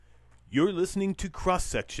You're listening to Cross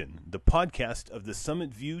Section, the podcast of the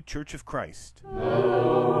Summit View Church of Christ.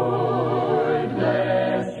 Lord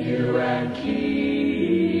bless you and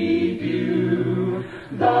keep you.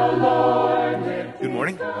 The Lord lift Good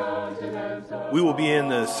morning. We will be in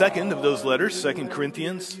the second of those letters, 2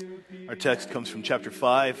 Corinthians. Our text comes from chapter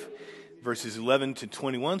 5, verses 11 to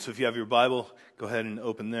 21. So if you have your Bible, go ahead and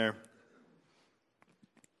open there.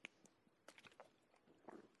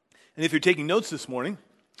 And if you're taking notes this morning,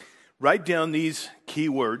 write down these key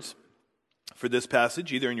words for this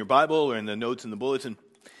passage, either in your Bible or in the notes in the bulletin.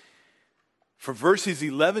 For verses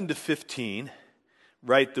 11 to 15,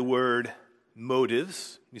 write the word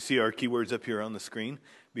motives. You see our key words up here on the screen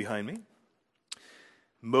behind me.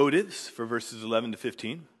 Motives for verses 11 to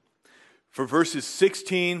 15. For verses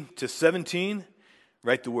 16 to 17,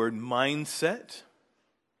 write the word mindset.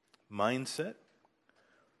 Mindset.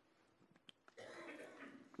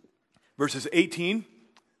 Verses 18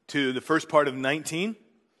 to the first part of 19.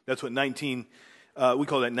 That's what 19, we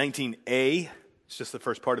call that 19a. It's just the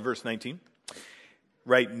first part of verse 19.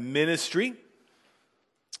 Write ministry.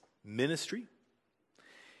 Ministry.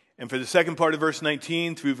 And for the second part of verse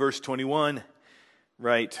 19 through verse 21,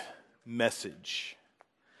 write message.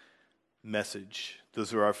 Message.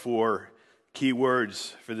 Those are our four key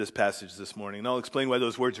words for this passage this morning. And I'll explain why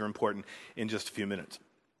those words are important in just a few minutes.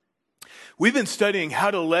 We've been studying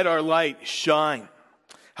how to let our light shine.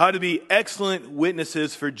 How to be excellent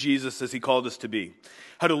witnesses for Jesus as he called us to be.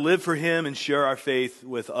 How to live for him and share our faith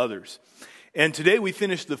with others. And today we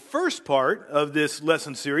finish the first part of this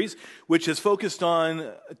lesson series, which is focused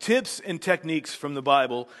on tips and techniques from the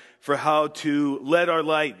Bible for how to let our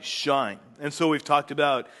light shine. And so we've talked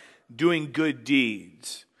about doing good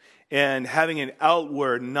deeds and having an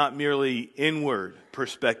outward, not merely inward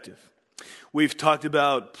perspective. We've talked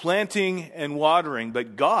about planting and watering,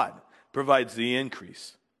 but God provides the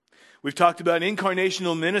increase. We've talked about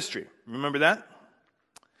incarnational ministry. Remember that?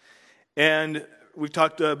 And we've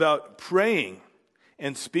talked about praying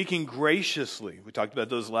and speaking graciously. We talked about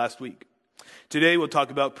those last week. Today we'll talk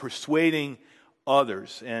about persuading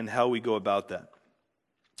others and how we go about that.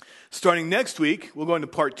 Starting next week, we'll go into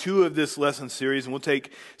part 2 of this lesson series, and we'll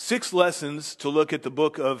take 6 lessons to look at the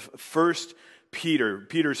book of 1 Peter,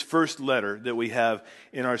 Peter's first letter that we have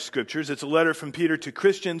in our scriptures. It's a letter from Peter to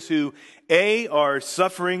Christians who, A, are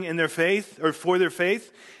suffering in their faith, or for their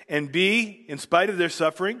faith, and B, in spite of their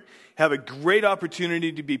suffering, have a great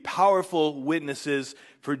opportunity to be powerful witnesses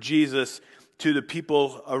for Jesus to the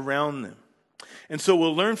people around them. And so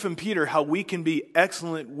we'll learn from Peter how we can be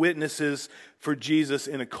excellent witnesses for Jesus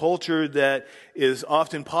in a culture that is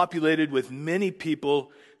often populated with many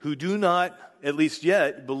people who do not, at least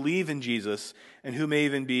yet, believe in Jesus and who may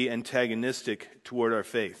even be antagonistic toward our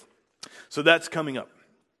faith. So that's coming up.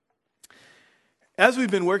 As we've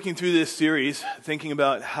been working through this series, thinking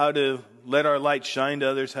about how to let our light shine to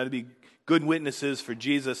others, how to be good witnesses for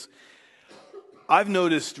Jesus, I've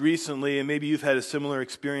noticed recently, and maybe you've had a similar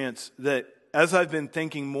experience, that as I've been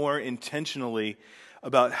thinking more intentionally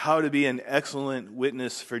about how to be an excellent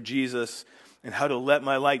witness for Jesus and how to let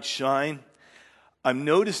my light shine, I'm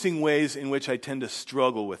noticing ways in which I tend to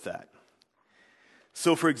struggle with that.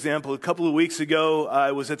 So, for example, a couple of weeks ago,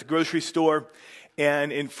 I was at the grocery store,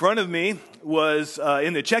 and in front of me was,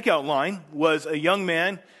 in the checkout line, was a young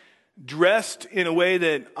man dressed in a way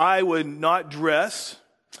that I would not dress.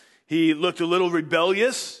 He looked a little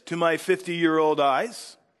rebellious to my 50-year-old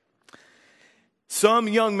eyes. Some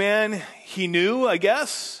young man he knew, I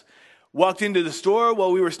guess, walked into the store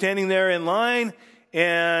while we were standing there in line,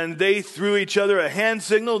 and they threw each other a hand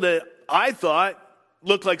signal that I thought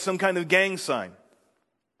looked like some kind of gang sign.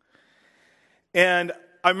 And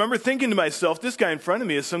I remember thinking to myself, this guy in front of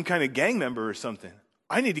me is some kind of gang member or something.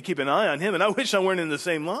 I need to keep an eye on him, and I wish I weren't in the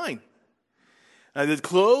same line. The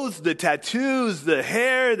clothes, the tattoos, the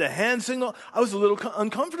hair, the hand signal, I was a little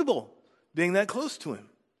uncomfortable being that close to him.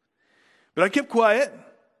 But I kept quiet,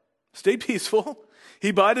 stayed peaceful.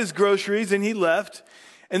 He bought his groceries and he left.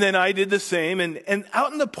 And then I did the same. And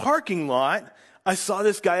out in the parking lot, I saw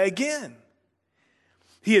this guy again.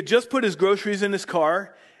 He had just put his groceries in his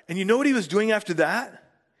car. And you know what he was doing after that?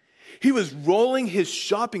 He was rolling his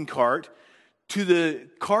shopping cart to the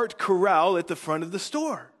cart corral at the front of the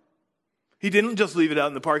store. He didn't just leave it out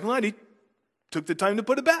in the parking lot. He took the time to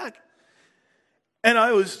put it back. And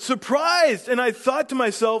I was surprised. And I thought to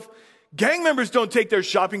myself, gang members don't take their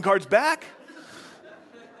shopping carts back.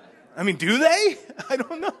 I mean, do they? I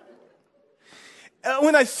don't know.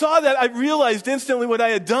 When I saw that, I realized instantly what I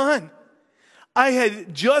had done. I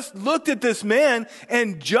had just looked at this man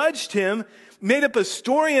and judged him, made up a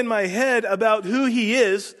story in my head about who he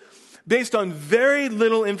is, based on very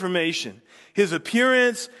little information. His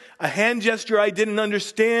appearance, a hand gesture I didn't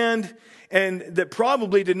understand, and that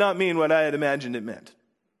probably did not mean what I had imagined it meant.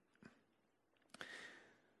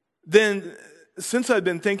 Then, since I've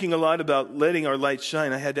been thinking a lot about letting our light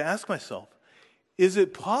shine, I had to ask myself, is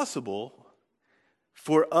it possible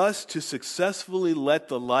for us to successfully let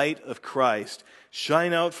the light of Christ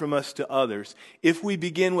shine out from us to others if we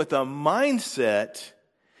begin with a mindset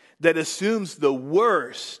that assumes the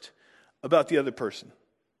worst about the other person?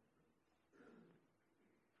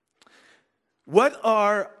 What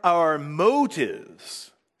are our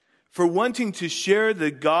motives for wanting to share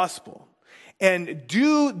the gospel? And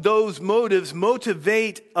do those motives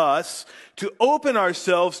motivate us to open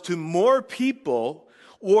ourselves to more people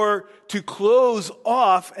or to close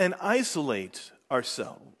off and isolate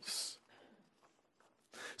ourselves?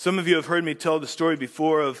 Some of you have heard me tell the story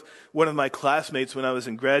before of one of my classmates when I was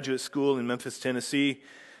in graduate school in Memphis, Tennessee.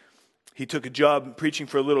 He took a job preaching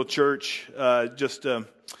for a little church just a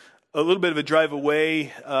little bit of a drive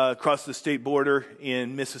away across the state border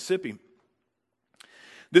in Mississippi.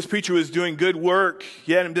 This preacher was doing good work.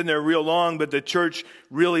 He hadn't been there real long, but the church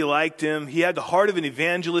really liked him. He had the heart of an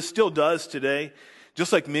evangelist, still does today,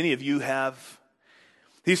 just like many of you have.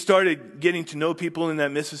 He started getting to know people in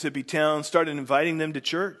that Mississippi town, started inviting them to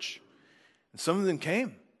church. And some of them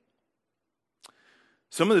came.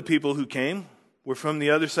 Some of the people who came were from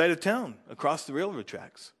the other side of town, across the railroad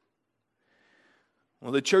tracks.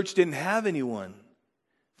 Well, the church didn't have anyone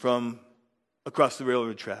from across the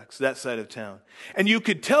railroad tracks, that side of town. And you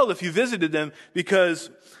could tell if you visited them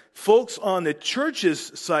because folks on the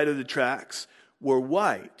church's side of the tracks were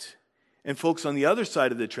white and folks on the other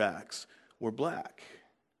side of the tracks were black.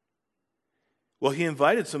 Well, he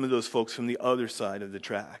invited some of those folks from the other side of the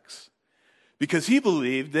tracks because he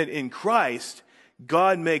believed that in Christ,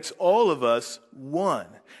 God makes all of us one.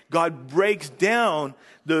 God breaks down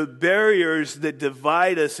the barriers that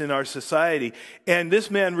divide us in our society. And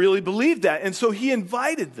this man really believed that. And so he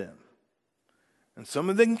invited them. And some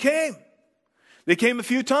of them came. They came a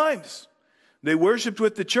few times. They worshiped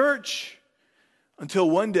with the church until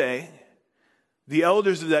one day, the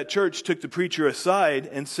elders of that church took the preacher aside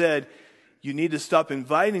and said, "You need to stop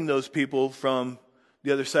inviting those people from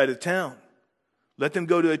the other side of town. Let them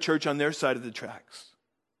go to a church on their side of the tracks."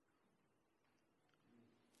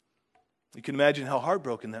 You can imagine how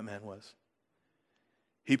heartbroken that man was.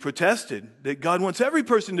 He protested that God wants every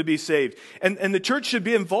person to be saved. And the church should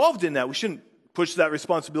be involved in that. We shouldn't push that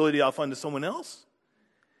responsibility off onto someone else.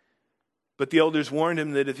 But the elders warned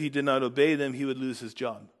him that if he did not obey them, he would lose his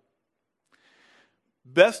job.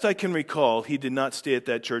 Best I can recall, he did not stay at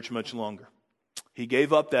that church much longer. He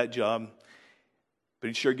gave up that job, but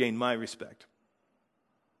he sure gained my respect.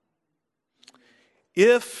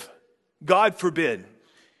 If, God forbid,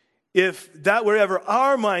 if that were ever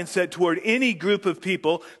our mindset toward any group of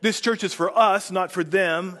people, this church is for us, not for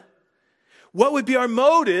them, what would be our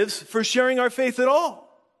motives for sharing our faith at all?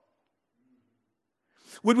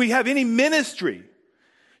 Would we have any ministry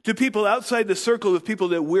to people outside the circle of people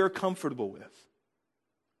that we're comfortable with?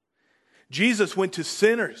 Jesus went to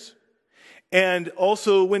sinners and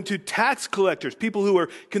also went to tax collectors, people who were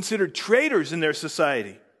considered traitors in their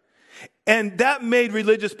society. And that made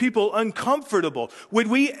religious people uncomfortable. Would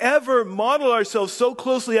we ever model ourselves so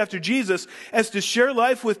closely after Jesus as to share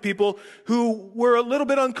life with people who were a little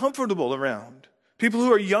bit uncomfortable around? People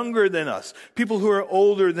who are younger than us, people who are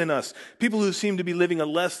older than us, people who seem to be living a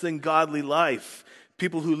less than godly life,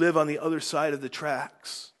 people who live on the other side of the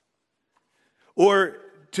tracks. Or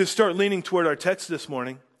to start leaning toward our text this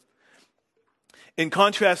morning, in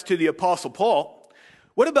contrast to the Apostle Paul,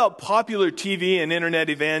 what about popular TV and internet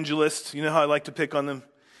evangelists? You know how I like to pick on them?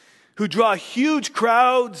 Who draw huge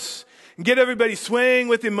crowds and get everybody swaying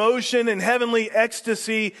with emotion and heavenly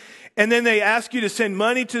ecstasy. And then they ask you to send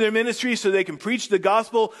money to their ministry so they can preach the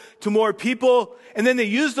gospel to more people. And then they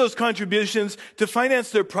use those contributions to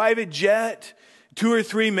finance their private jet, 2 or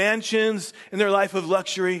 3 mansions, and their life of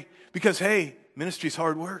luxury. Because, hey, ministry's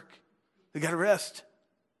hard work. They got to rest.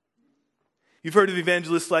 You've heard of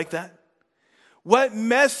evangelists like that? What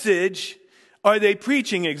message are they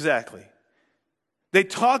preaching exactly? They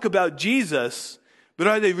talk about Jesus, but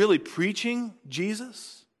are they really preaching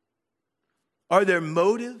Jesus? Are their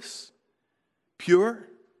motives pure?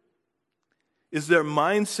 Is their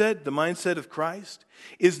mindset the mindset of Christ?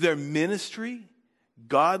 Is their ministry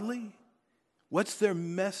godly? What's their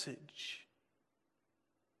message?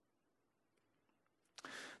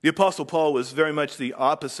 The Apostle Paul was very much the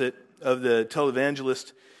opposite of the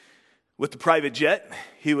televangelist with the private jet.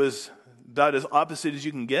 He was about as opposite as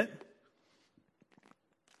you can get.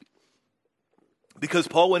 because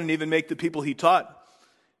Paul wouldn't even make the people he taught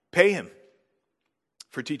pay him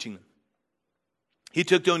for teaching them. He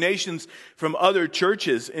took donations from other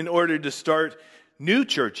churches in order to start new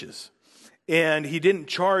churches. And he didn't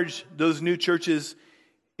charge those new churches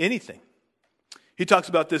anything. He talks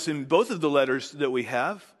about this in both of the letters that we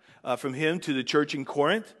have from him to the church in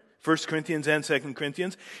Corinth, 1 Corinthians and 2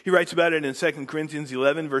 Corinthians. He writes about it in 2 Corinthians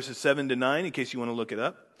 11, verses 7 to 9, in case you want to look it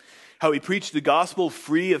up. How he preached the gospel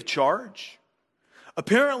free of charge.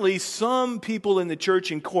 Apparently, some people in the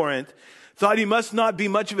church in Corinth thought he must not be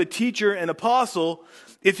much of a teacher and apostle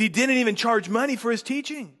if he didn't even charge money for his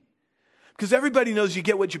teaching. Because everybody knows you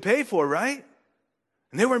get what you pay for, right?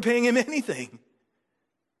 And they weren't paying him anything.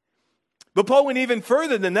 But Paul went even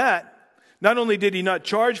further than that. Not only did he not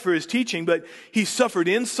charge for his teaching, but he suffered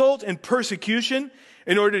insult and persecution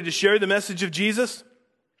in order to share the message of Jesus.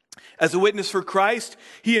 As a witness for Christ,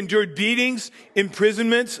 he endured beatings,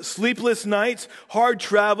 imprisonments, sleepless nights, hard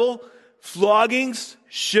travel, floggings,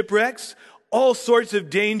 shipwrecks, all sorts of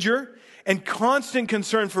danger, and constant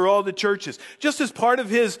concern for all the churches. Just as part of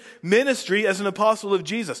his ministry as an apostle of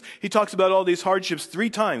Jesus. He talks about all these hardships 3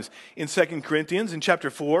 times in 2 Corinthians, in chapter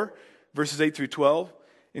 4, verses 8 through 12,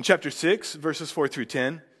 in chapter 6, verses 4 through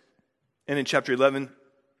 10, and in chapter 11,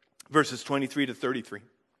 verses 23 to 33.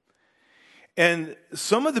 And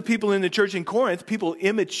some of the people in the church in Corinth, people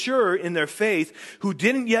immature in their faith, who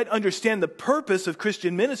didn't yet understand the purpose of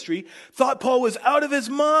Christian ministry, thought Paul was out of his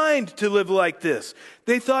mind to live like this.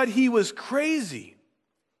 They thought he was crazy.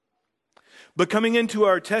 But coming into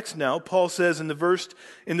our text now, Paul says in the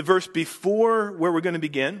verse before where we're going to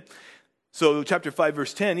begin, so chapter 5,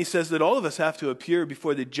 verse 10, he says that all of us have to appear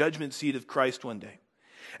before the judgment seat of Christ one day.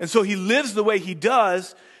 And so he lives the way he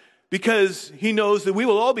does because he knows that we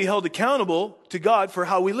will all be held accountable to God for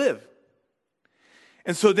how we live.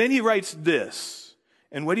 And so then he writes this.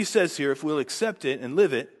 And what he says here, if we'll accept it and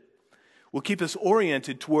live it, will keep us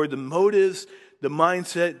oriented toward the motives, the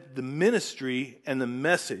mindset, the ministry, and the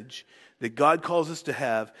message that God calls us to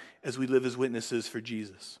have as we live as witnesses for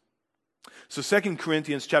Jesus. So 2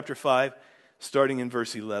 Corinthians chapter 5, starting in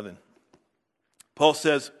verse 11. Paul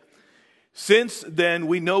says, "Since then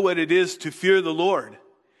we know what it is to fear the Lord,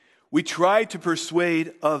 we try to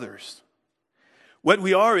persuade others. What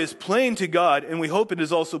we are is plain to God, and we hope it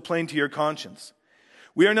is also plain to your conscience.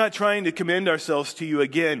 We are not trying to commend ourselves to you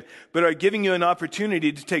again, but are giving you an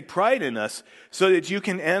opportunity to take pride in us so that you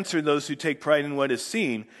can answer those who take pride in what is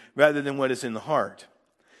seen rather than what is in the heart.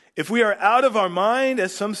 If we are out of our mind,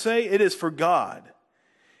 as some say, it is for God.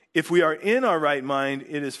 If we are in our right mind,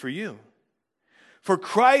 it is for you. For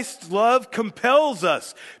Christ's love compels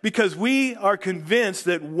us, because we are convinced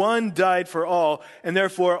that one died for all, and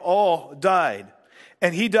therefore all died.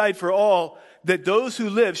 And he died for all, that those who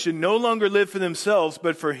live should no longer live for themselves,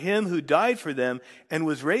 but for him who died for them and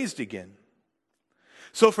was raised again.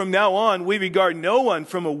 So from now on, we regard no one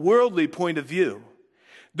from a worldly point of view.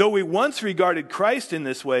 Though we once regarded Christ in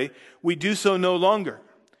this way, we do so no longer.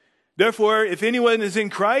 Therefore, if anyone is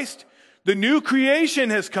in Christ, the new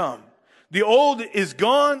creation has come. The old is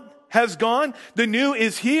gone, has gone. The new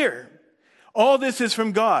is here. All this is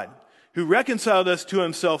from God, who reconciled us to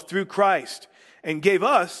himself through Christ and gave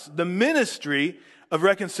us the ministry of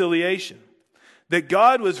reconciliation. That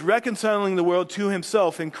God was reconciling the world to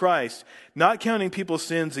himself in Christ, not counting people's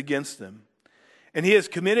sins against them. And he has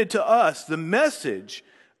committed to us the message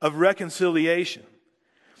of reconciliation.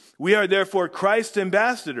 We are therefore Christ's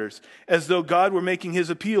ambassadors, as though God were making his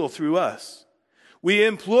appeal through us. We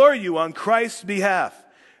implore you on Christ's behalf,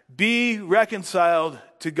 be reconciled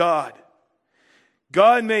to God.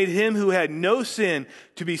 God made him who had no sin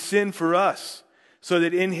to be sin for us, so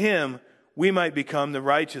that in him we might become the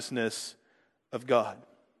righteousness of God."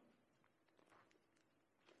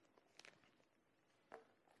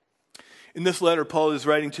 In this letter, Paul is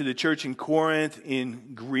writing to the church in Corinth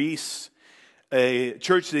in Greece, a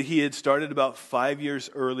church that he had started about 5 years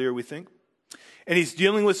earlier, we think. And he's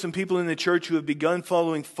dealing with some people in the church who have begun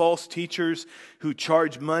following false teachers who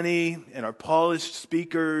charge money and are polished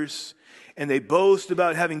speakers. And they boast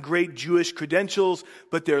about having great Jewish credentials,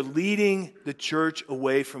 but they're leading the church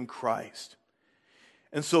away from Christ.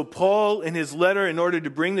 And so Paul, in his letter, in order to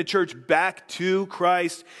bring the church back to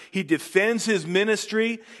Christ, he defends his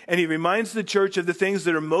ministry and he reminds the church of the things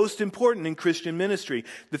that are most important in Christian ministry,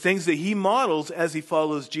 the things that he models as he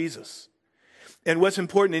follows Jesus. And what's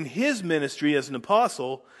important in his ministry as an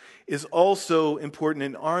apostle is also important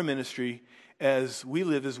in our ministry as we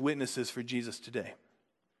live as witnesses for Jesus today.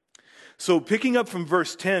 So picking up from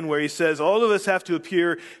verse 10 where he says, all of us have to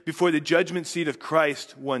appear before the judgment seat of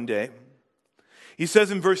Christ one day. He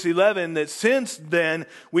says in verse 11 that since then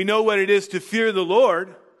we know what it is to fear the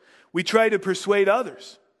Lord, we try to persuade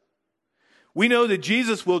others. We know that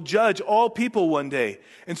Jesus will judge all people one day.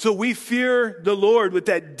 And so we fear the Lord with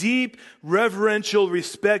that deep reverential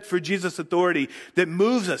respect for Jesus' authority that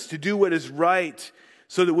moves us to do what is right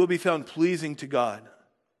so that we'll be found pleasing to God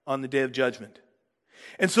on the day of judgment.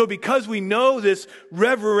 And so because we know this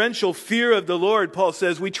reverential fear of the Lord, Paul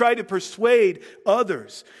says, we try to persuade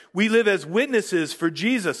others. We live as witnesses for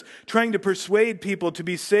Jesus, trying to persuade people to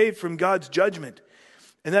be saved from God's judgment.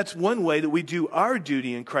 And that's one way that we do our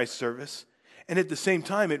duty in Christ's service. And at the same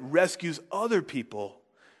time, it rescues other people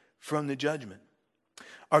from the judgment.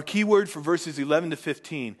 Our key word for verses 11 to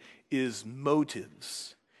 15 is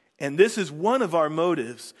motives. And this is one of our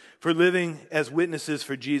motives for living as witnesses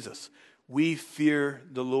for Jesus. We fear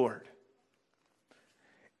the Lord.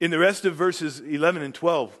 In the rest of verses 11 and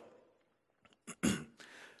 12,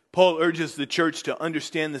 Paul urges the church to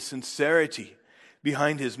understand the sincerity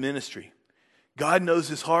behind his ministry. God knows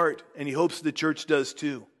his heart, and he hopes the church does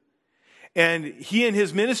too. And he and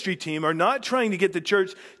his ministry team are not trying to get the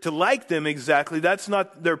church to like them exactly. That's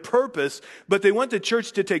not their purpose. But they want the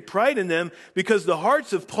church to take pride in them because the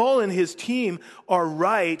hearts of Paul and his team are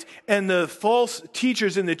right. And the false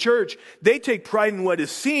teachers in the church, they take pride in what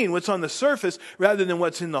is seen, what's on the surface, rather than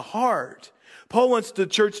what's in the heart. Paul wants the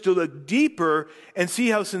church to look deeper and see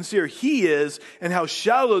how sincere he is and how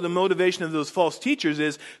shallow the motivation of those false teachers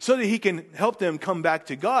is so that he can help them come back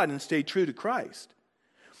to God and stay true to Christ.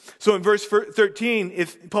 So in verse 13,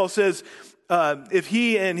 if Paul says, if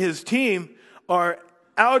he and his team are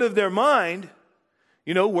out of their mind,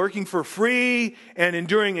 working for free and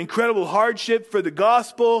enduring incredible hardship for the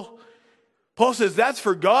gospel, Paul says that's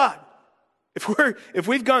for God. If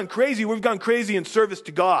we've gone crazy, we've gone crazy in service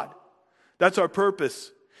to God. That's our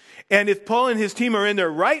purpose. And if Paul and his team are in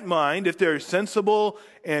their right mind, if they're sensible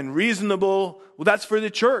and reasonable, well, that's for the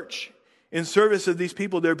church in service of these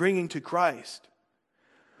people they're bringing to Christ.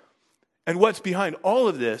 And what's behind all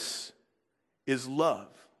of this is love.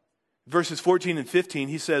 Verses 14 and 15,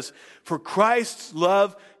 he says, "For Christ's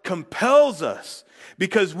love compels us,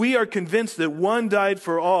 because we are convinced that one died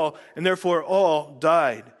for all, and therefore all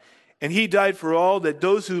died. And he died for all, that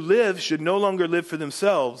those who live should no longer live for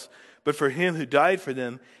themselves, but for him who died for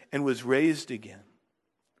them and was raised again."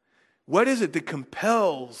 What is it that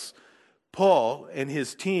compels Paul and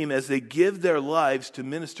his team as they give their lives to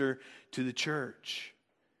minister to the church?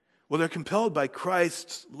 Well, they're compelled by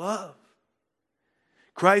Christ's love.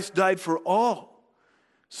 Christ died for all,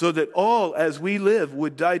 so that all, as we live,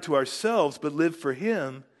 would die to ourselves, but live for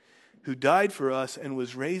him who died for us and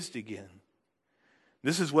was raised again.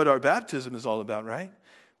 This is what our baptism is all about, right?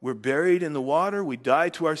 We're buried in the water. We die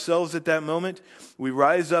to ourselves at that moment. We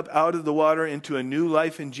rise up out of the water into a new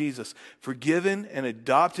life in Jesus, forgiven and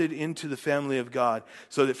adopted into the family of God,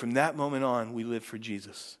 so that from that moment on, we live for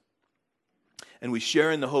Jesus. And we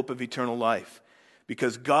share in the hope of eternal life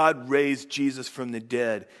because God raised Jesus from the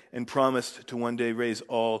dead and promised to one day raise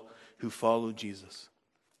all who follow Jesus.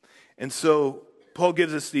 And so Paul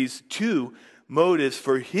gives us these two motives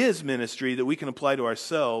for his ministry that we can apply to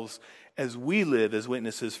ourselves as we live as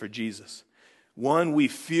witnesses for Jesus. One, we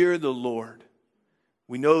fear the Lord.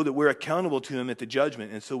 We know that we're accountable to him at the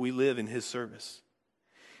judgment, and so we live in his service.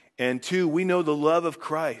 And two, we know the love of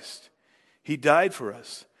Christ. He died for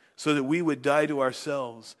us, so that we would die to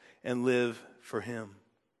ourselves and live for him.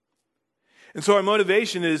 And so our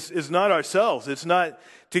motivation is not ourselves. It's not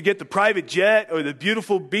to get the private jet or the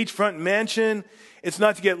beautiful beachfront mansion. It's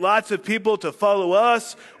not to get lots of people to follow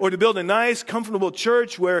us or to build a nice, comfortable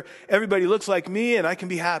church where everybody looks like me and I can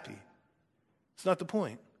be happy. It's not the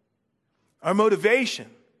point. Our motivation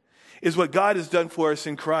is what God has done for us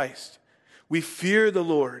in Christ. We fear the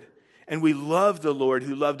Lord and we love the Lord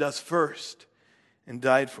who loved us first and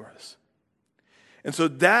died for us. And so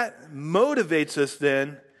that motivates us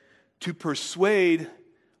then to persuade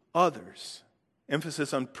others.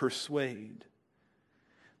 Emphasis on persuade.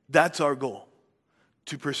 That's our goal.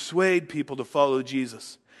 To persuade people to follow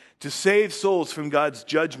Jesus. To save souls from God's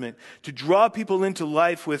judgment. To draw people into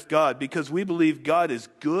life with God. Because we believe God is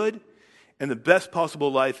good and the best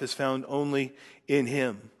possible life is found only in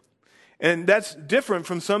him. And that's different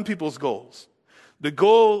from some people's goals. The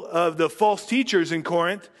goal of the false teachers in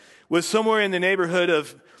Corinth was somewhere in the neighborhood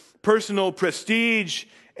of personal prestige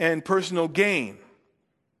and personal gain.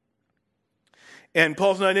 And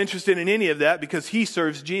Paul's not interested in any of that because he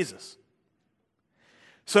serves Jesus.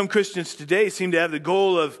 Some Christians today seem to have the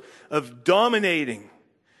goal of dominating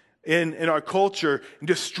in our culture,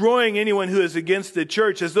 destroying anyone who is against the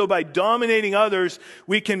church, as though by dominating others,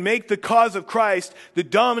 we can make the cause of Christ the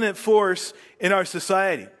dominant force in our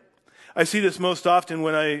society. I see this most often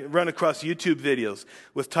when I run across YouTube videos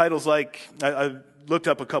with titles like, I looked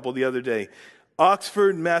up a couple the other day,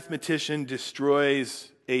 Oxford mathematician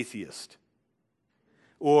destroys atheist.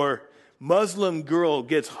 Or Muslim girl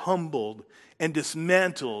gets humbled and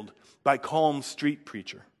dismantled by calm street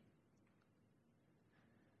preacher.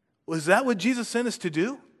 Was that what Jesus sent us to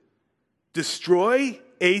do? Destroy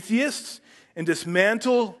atheists and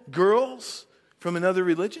dismantle girls from another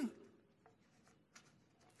religion?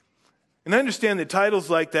 And I understand that titles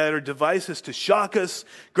like that are devices to shock us,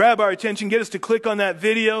 grab our attention, get us to click on that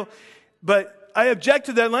video. But I object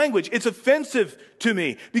to that language. It's offensive to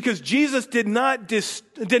me because Jesus did not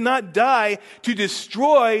die to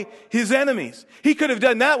destroy his enemies. He could have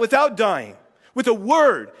done that without dying. With a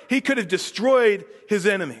word, he could have destroyed his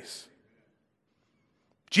enemies.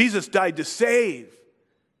 Jesus died to save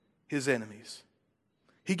his enemies.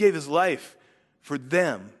 He gave his life for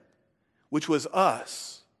them, which was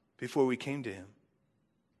us before we came to him.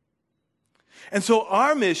 And so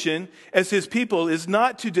our mission as his people is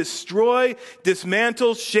not to destroy,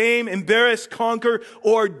 dismantle, shame, embarrass, conquer,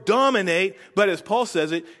 or dominate, but as Paul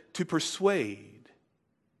says it, to persuade,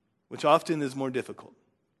 which often is more difficult.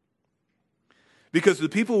 Because the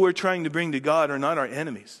people we're trying to bring to God are not our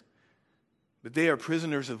enemies, but they are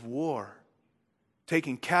prisoners of war,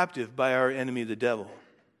 taken captive by our enemy, the devil.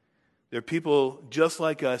 They're people just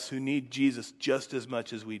like us who need Jesus just as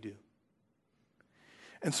much as we do.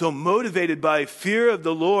 And so motivated by fear of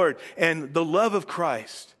the Lord and the love of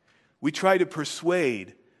Christ, we try to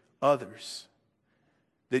persuade others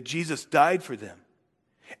that Jesus died for them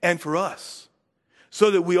and for us,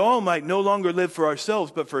 so that we all might no longer live for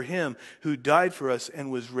ourselves, but for him who died for us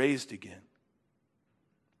and was raised again.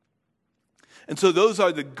 And so those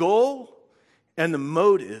are the goal and the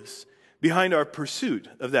motives behind our pursuit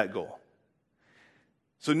of that goal.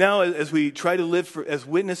 So now as we try to live as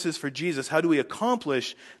witnesses for Jesus, how do we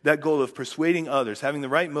accomplish that goal of persuading others, having the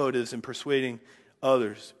right motives and persuading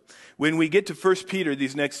others? When we get to 1 Peter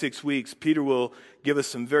these next 6 weeks, Peter will give us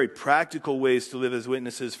some very practical ways to live as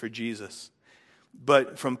witnesses for Jesus.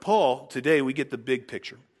 But from Paul, today we get the big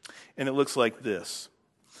picture. And it looks like this.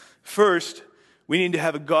 First, we need to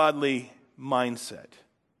have a godly mindset.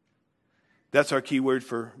 That's our key word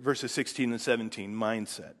for verses 16 and 17,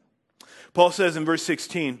 mindset. Paul says in verse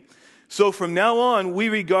 16, so from now on we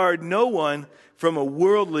regard no one from a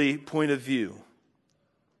worldly point of view.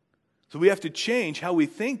 So we have to change how we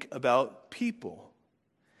think about people.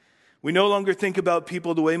 We no longer think about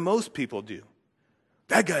people the way most people do.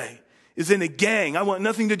 That guy is in a gang. I want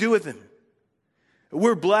nothing to do with him.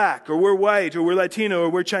 We're black, or we're white, or we're Latino, or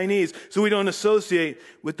we're Chinese, so we don't associate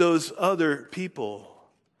with those other people.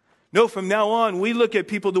 No, from now on, we look at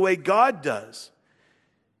people the way God does,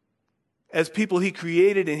 as people he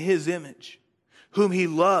created in his image, whom he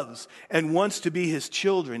loves and wants to be his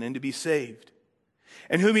children and to be saved,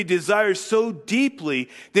 and whom he desires so deeply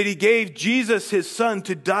that he gave Jesus, his son,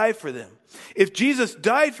 to die for them. If Jesus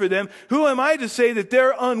died for them, who am I to say that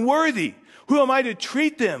they're unworthy? Who am I to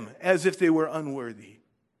treat them as if they were unworthy?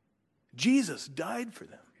 Jesus died for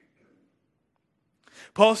them.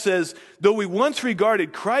 Paul says, though we once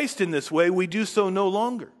regarded Christ in this way, we do so no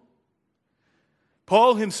longer.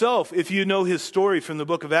 Paul himself, if you know his story from the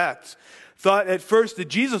book of Acts, thought at first that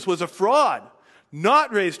Jesus was a fraud,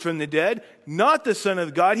 not raised from the dead, not the Son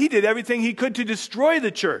of God. He did everything he could to destroy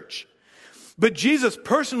the church. But Jesus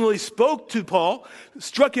personally spoke to Paul,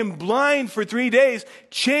 struck him blind for 3 days,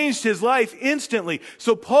 changed his life instantly.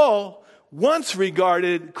 So Paul once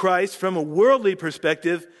regarded Christ from a worldly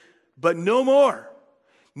perspective, but no more.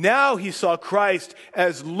 Now he saw Christ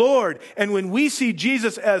as Lord. And when we see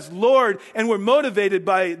Jesus as Lord and we're motivated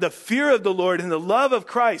by the fear of the Lord and the love of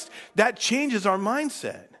Christ, that changes our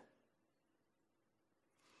mindset.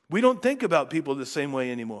 We don't think about people the same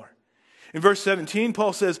way anymore. In verse 17,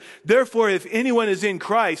 Paul says, therefore, if anyone is in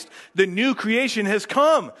Christ, the new creation has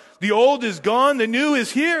come. The old is gone, the new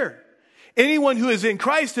is here. Anyone who is in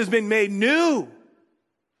Christ has been made new.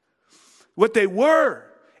 What they were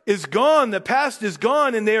is gone, the past is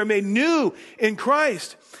gone, and they are made new in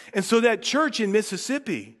Christ. And so that church in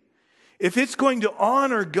Mississippi, if it's going to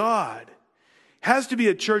honor God, has to be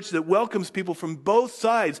a church that welcomes people from both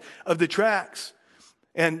sides of the tracks.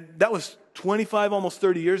 And that was 25, almost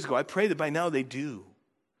 30 years ago. I pray that by now they do.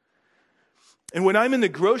 And when I'm in the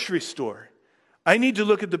grocery store, I need to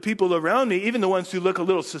look at the people around me, even the ones who look a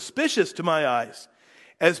little suspicious to my eyes,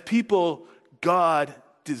 as people God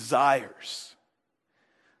desires.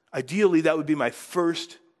 Ideally, that would be my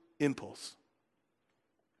first impulse.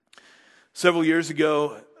 Several years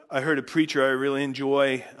ago, I heard a preacher I really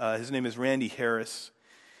enjoy, his name is Randy Harris,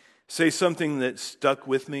 say something that stuck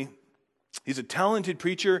with me. He's a talented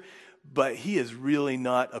preacher, but he is really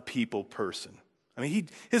not a people person. I mean,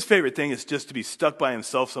 his favorite thing is just to be stuck by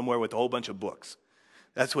himself somewhere with a whole bunch of books.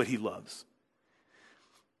 That's what he loves.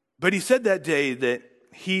 But he said that day that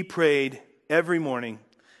he prayed every morning,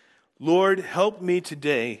 Lord, help me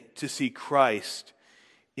today to see Christ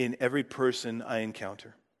in every person I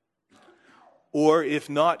encounter. Or if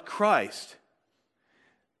not Christ,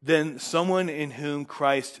 then someone in whom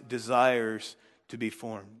Christ desires to be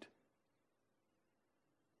formed.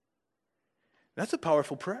 That's a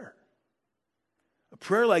powerful prayer. A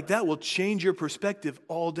prayer like that will change your perspective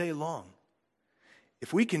all day long.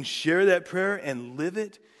 If we can share that prayer and live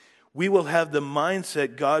it, we will have the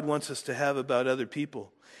mindset God wants us to have about other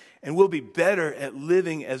people. And we'll be better at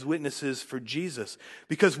living as witnesses for Jesus,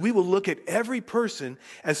 because we will look at every person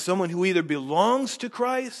as someone who either belongs to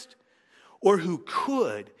Christ or who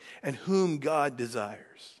could and whom God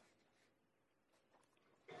desires.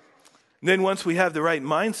 And then once we have the right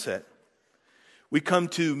mindset, we come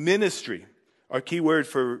to ministry, our key word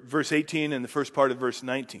for verse 18 and the first part of verse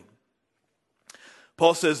 19.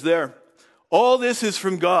 Paul says there, all this is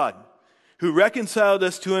from God, who reconciled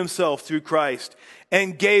us to himself through Christ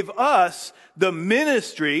and gave us the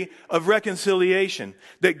ministry of reconciliation.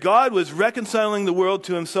 That God was reconciling the world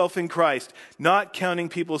to himself in Christ, not counting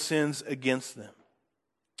people's sins against them.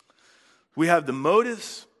 We have the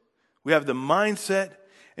motives, we have the mindset,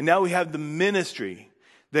 and now we have the ministry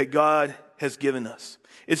that God has given us.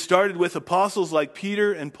 It started with apostles like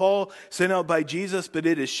Peter and Paul sent out by Jesus, but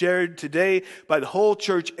it is shared today by the whole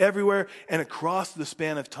church everywhere and across the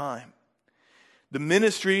span of time. The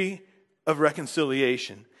ministry of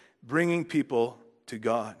reconciliation, bringing people to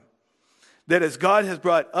God. That as God has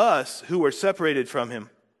brought us, who were separated from him,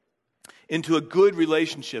 into a good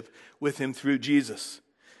relationship with him through Jesus,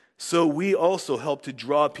 so we also help to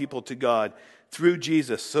draw people to God through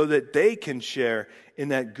Jesus so that they can share in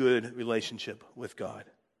that good relationship with God.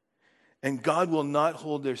 And God will not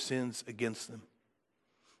hold their sins against them,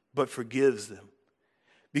 but forgives them,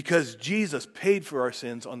 because Jesus paid for our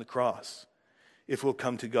sins on the cross if we'll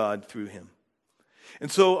come to God through him.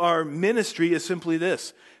 And so our ministry is simply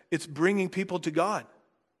this. It's bringing people to God.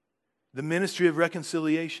 The ministry of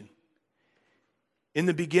reconciliation. In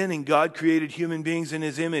the beginning, God created human beings in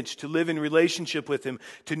his image to live in relationship with him,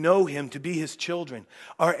 to know him, to be his children.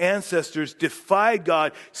 Our ancestors defied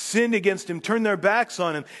God, sinned against him, turned their backs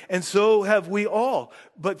on him, and so have we all.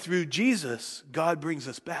 But through Jesus, God brings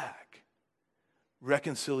us back.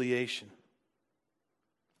 Reconciliation.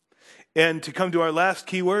 And to come to our last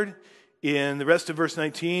key word, in the rest of verse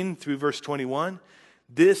 19 through verse 21,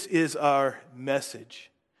 this is our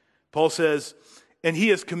message. Paul says, and he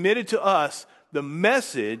has committed to us the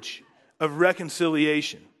message of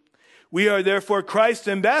reconciliation. We are therefore Christ's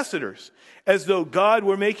ambassadors, as though God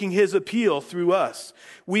were making his appeal through us.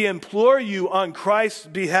 We implore you on Christ's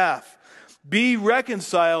behalf, be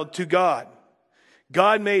reconciled to God.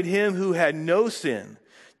 God made him who had no sin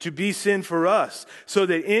to be sin for us, so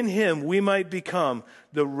that in him we might become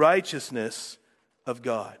the righteousness of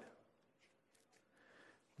God.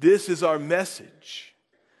 This is our message.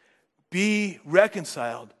 Be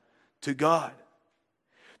reconciled to God.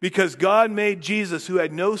 Because God made Jesus, who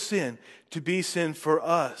had no sin, to be sin for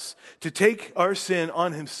us, to take our sin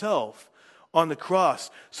on himself on the cross,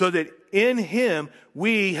 so that in him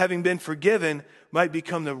we, having been forgiven, might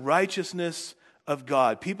become the righteousness of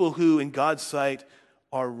God. People who in God's sight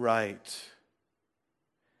are right.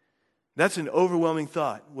 That's an overwhelming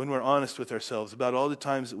thought when we're honest with ourselves about all the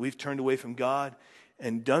times that we've turned away from God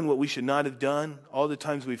and done what we should not have done, all the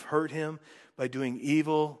times we've hurt him by doing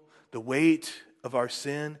evil, the weight of our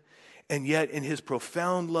sin. And yet in his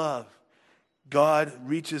profound love, God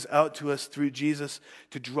reaches out to us through Jesus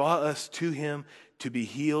to draw us to him, to be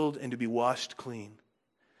healed and to be washed clean,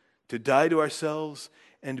 to die to ourselves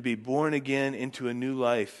and to be born again into a new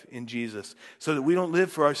life in Jesus, so that we don't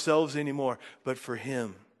live for ourselves anymore, but for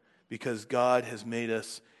him, because God has made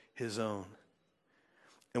us his own.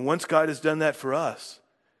 And once God has done that for us,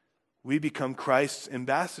 we become Christ's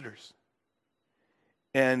ambassadors.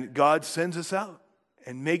 And God sends us out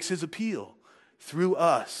and makes his appeal through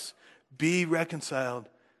us. Be reconciled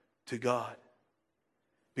to God.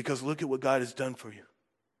 Because look at what God has done for you.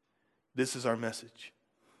 This is our message.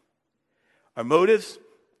 Our motives,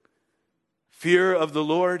 fear of the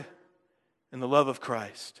Lord and the love of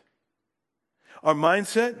Christ. Our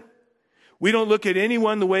mindset, we don't look at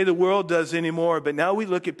anyone the way the world does anymore, but now we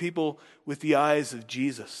look at people with the eyes of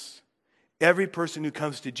Jesus every person who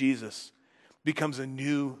comes to Jesus becomes a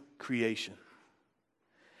new creation.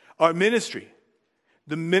 Our ministry,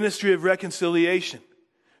 the ministry of reconciliation,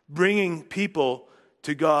 bringing people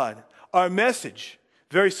to God. Our message,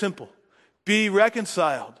 very simple, be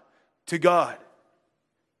reconciled to God.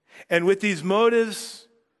 And with these motives,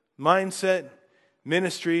 mindset,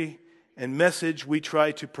 ministry, and message, we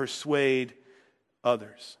try to persuade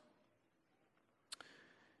others.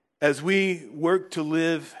 As we work to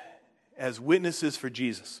live as witnesses for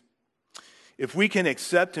Jesus, if we can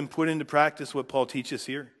accept and put into practice what Paul teaches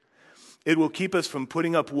here, it will keep us from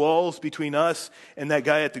putting up walls between us and that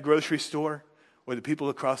guy at the grocery store or the people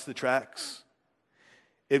across the tracks.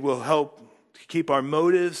 It will help to keep our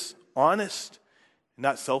motives honest,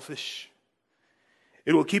 not selfish.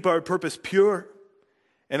 It will keep our purpose pure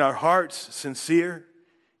and our hearts sincere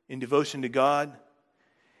in devotion to God.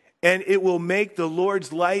 And it will make the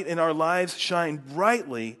Lord's light in our lives shine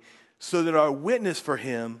brightly so that our witness for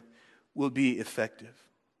Him will be effective.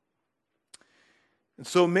 And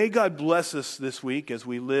so may God bless us this week as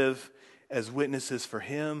we live as witnesses for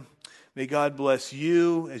Him. May God bless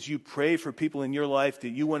you as you pray for people in your life that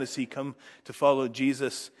you want to see come to follow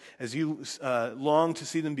Jesus, as you long to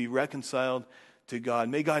see them be reconciled to God.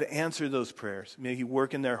 May God answer those prayers. May He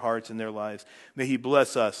work in their hearts and their lives. May He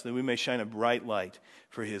bless us that we may shine a bright light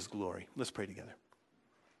for His glory. Let's pray together.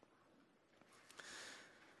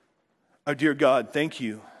 Our dear God, thank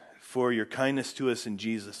you for your kindness to us in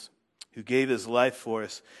Jesus, who gave His life for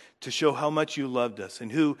us to show how much you loved us,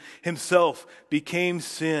 and who Himself became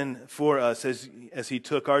sin for us as He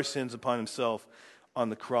took our sins upon Himself on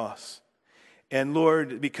the cross. And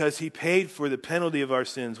Lord, because He paid for the penalty of our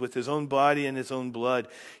sins with His own body and His own blood,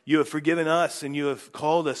 you have forgiven us and you have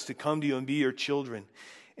called us to come to you and be your children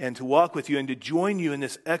and to walk with you and to join you in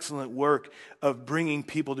this excellent work of bringing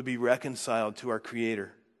people to be reconciled to our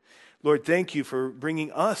Creator. Lord, thank you for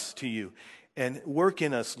bringing us to you, and work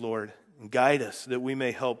in us, Lord, and guide us that we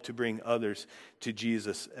may help to bring others to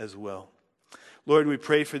Jesus as well. Lord, we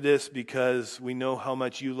pray for this because we know how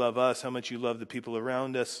much you love us, how much you love the people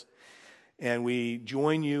around us, and we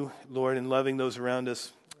join you, Lord, in loving those around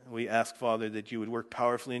us. We ask, Father, that you would work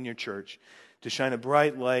powerfully in your church to shine a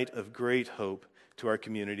bright light of great hope to our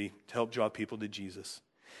community, to help draw people to Jesus.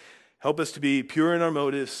 Help us to be pure in our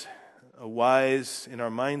motives, wise in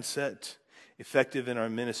our mindset, effective in our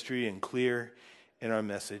ministry, and clear in our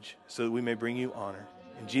message, so that we may bring you honor.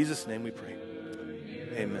 In Jesus' name we pray.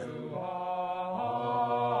 Amen.